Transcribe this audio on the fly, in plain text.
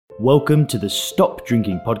Welcome to the Stop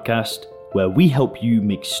Drinking Podcast, where we help you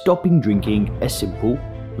make stopping drinking a simple,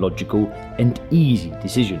 logical, and easy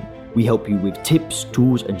decision. We help you with tips,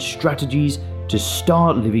 tools, and strategies to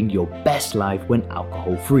start living your best life when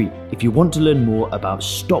alcohol-free. If you want to learn more about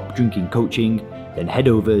Stop Drinking coaching, then head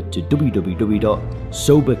over to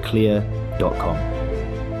www.soberclear.com.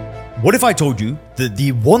 What if I told you that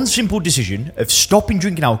the one simple decision of stopping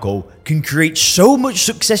drinking alcohol can create so much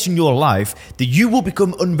success in your life that you will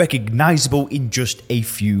become unrecognizable in just a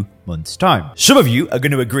few months' time? Some of you are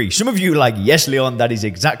going to agree. Some of you are like, yes, Leon, that is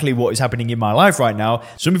exactly what is happening in my life right now.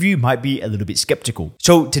 Some of you might be a little bit skeptical.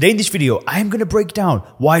 So today in this video, I am going to break down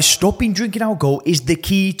why stopping drinking alcohol is the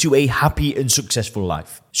key to a happy and successful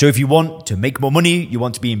life. So if you want to make more money, you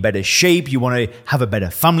want to be in better shape, you want to have a better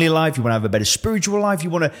family life, you want to have a better spiritual life, you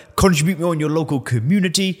want to contribute more in your local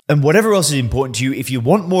community, and whatever else is important to you, if you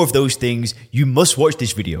want more of those things, you must watch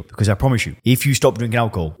this video, because I promise you, if you stop drinking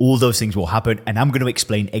alcohol, all those things will happen, and I'm going to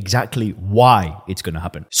explain exactly why it's going to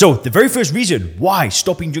happen. So the very first reason why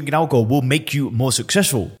stopping drinking alcohol will make you more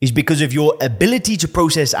successful is because of your ability to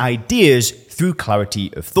process ideas through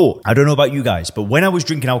clarity of thought. I don't know about you guys, but when I was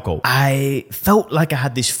drinking alcohol, I felt like I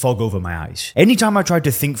had this fog over my eyes. Anytime I tried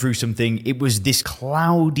to think through something, it was this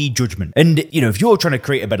cloudy judgment. And, if you're trying to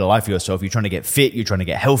create a better life for yourself, you're trying to get fit, you're trying to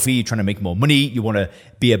get healthy, you're trying to make more money, you want to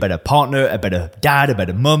be a better partner, a better dad, a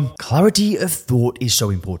better mum, clarity of thought is so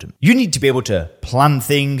important. You need to be able to plan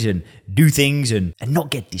things and do things and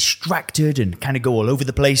not get distracted and kind of go all over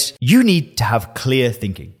the place. You need to have clear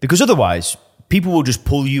thinking, because otherwise, people will just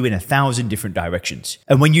pull you in 1,000 different directions.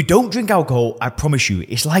 And when you don't drink alcohol, I promise you,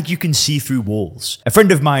 it's like you can see through walls. A friend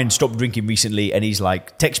of mine stopped drinking recently, and he's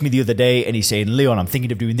like, text me the other day, and he's saying, Leon, I'm thinking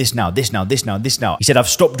of doing this now. He said, I've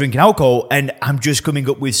stopped drinking alcohol, and I'm just coming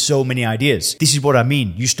up with so many ideas. This is what I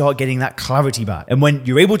mean. You start getting that clarity back. And when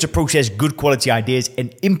you're able to process good quality ideas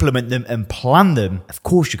and implement them and plan them, of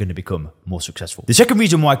course you're going to become more successful. The second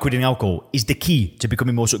reason why quitting alcohol is the key to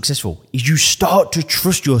becoming more successful is you start to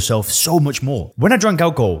trust yourself so much more. When I drank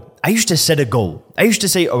alcohol, I used to set a goal. I used to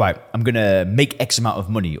say, all right, I'm going to make X amount of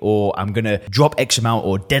money, or I'm going to drop X amount,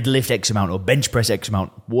 or deadlift X amount, or bench press X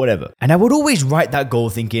amount, whatever. And I would always write that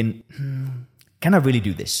goal thinking, can I really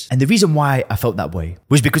do this? And the reason why I felt that way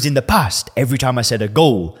was because in the past, every time I set a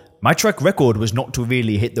goal, my track record was not to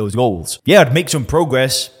really hit those goals. Yeah, I'd make some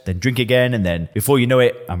progress, then drink again, and then before you know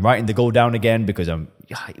it, I'm writing the goal down again because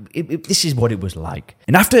this is what it was like.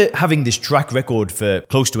 And after having this track record for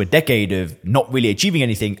close to a decade of not really achieving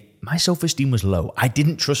anything, my self-esteem was low. I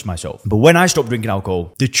didn't trust myself. But when I stopped drinking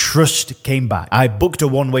alcohol, the trust came back. I booked a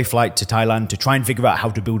one-way flight to Thailand to try and figure out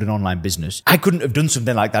how to build an online business. I couldn't have done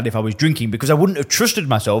something like that if I was drinking, because I wouldn't have trusted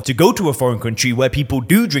myself to go to a foreign country where people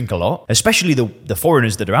do drink a lot, especially the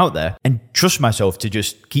foreigners that are out there, and trust myself to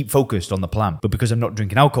just keep focused on the plan. But because I'm not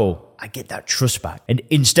drinking alcohol, I get that trust back. And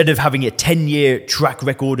instead of having a 10-year track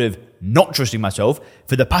record of not trusting myself,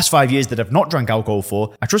 for the past 5 years that I've not drank alcohol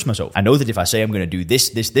for, I trust myself. I know that if I say I'm going to do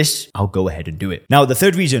this, I'll go ahead and do it. Now, the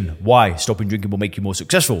third reason why stopping drinking will make you more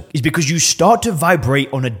successful is because you start to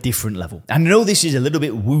vibrate on a different level. And I know this is a little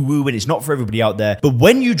bit woo-woo and it's not for everybody out there, but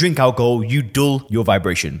when you drink alcohol, you dull your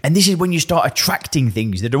vibration. And this is when you start attracting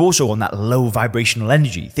things that are also on that low vibrational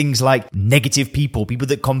energy. Things like negative people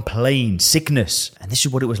that complain, sickness. And this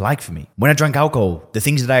is what it was like for me. When I drank alcohol, the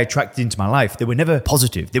things that I attracted into my life, they were never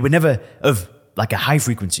positive. They were never of like a high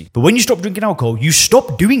frequency. But when you stop drinking alcohol, you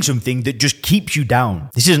stop doing something that just keeps you down.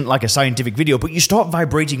 This isn't like a scientific video, but you start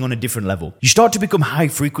vibrating on a different level. You start to become high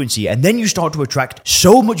frequency, and then you start to attract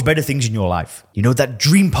so much better things in your life. That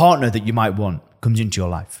dream partner that you might want comes into your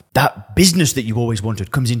life. That business that you always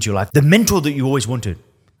wanted comes into your life. The mentor that you always wanted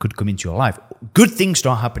could come into your life. Good things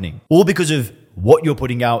start happening, all because of what you're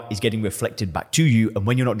putting out is getting reflected back to you. And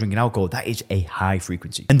when you're not drinking alcohol, that is a high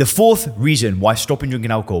frequency. And the fourth reason why stopping drinking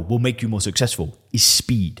alcohol will make you more successful is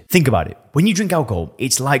speed. Think about it. When you drink alcohol,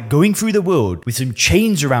 it's like going through the world with some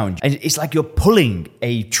chains around you. And it's like you're pulling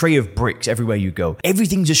a tray of bricks everywhere you go.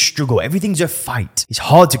 Everything's a struggle. Everything's a fight. It's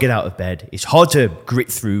hard to get out of bed. It's hard to grit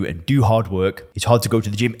through and do hard work. It's hard to go to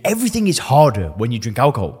the gym. Everything is harder when you drink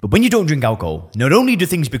alcohol. But when you don't drink alcohol, not only do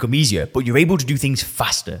things become easier, but you're able to do things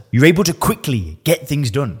faster. You're able to quickly get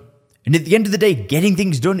things done. And at the end of the day, getting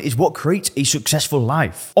things done is what creates a successful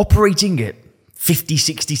life. Operating at 50,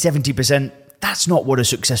 60, 70%, that's not what a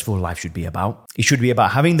successful life should be about. It should be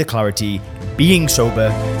about having the clarity, being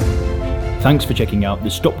sober. Thanks for checking out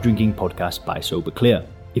the Stop Drinking Podcast by Sober Clear.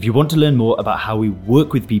 If you want to learn more about how we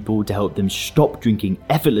work with people to help them stop drinking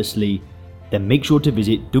effortlessly, then make sure to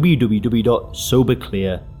visit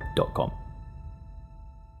www.soberclear.com.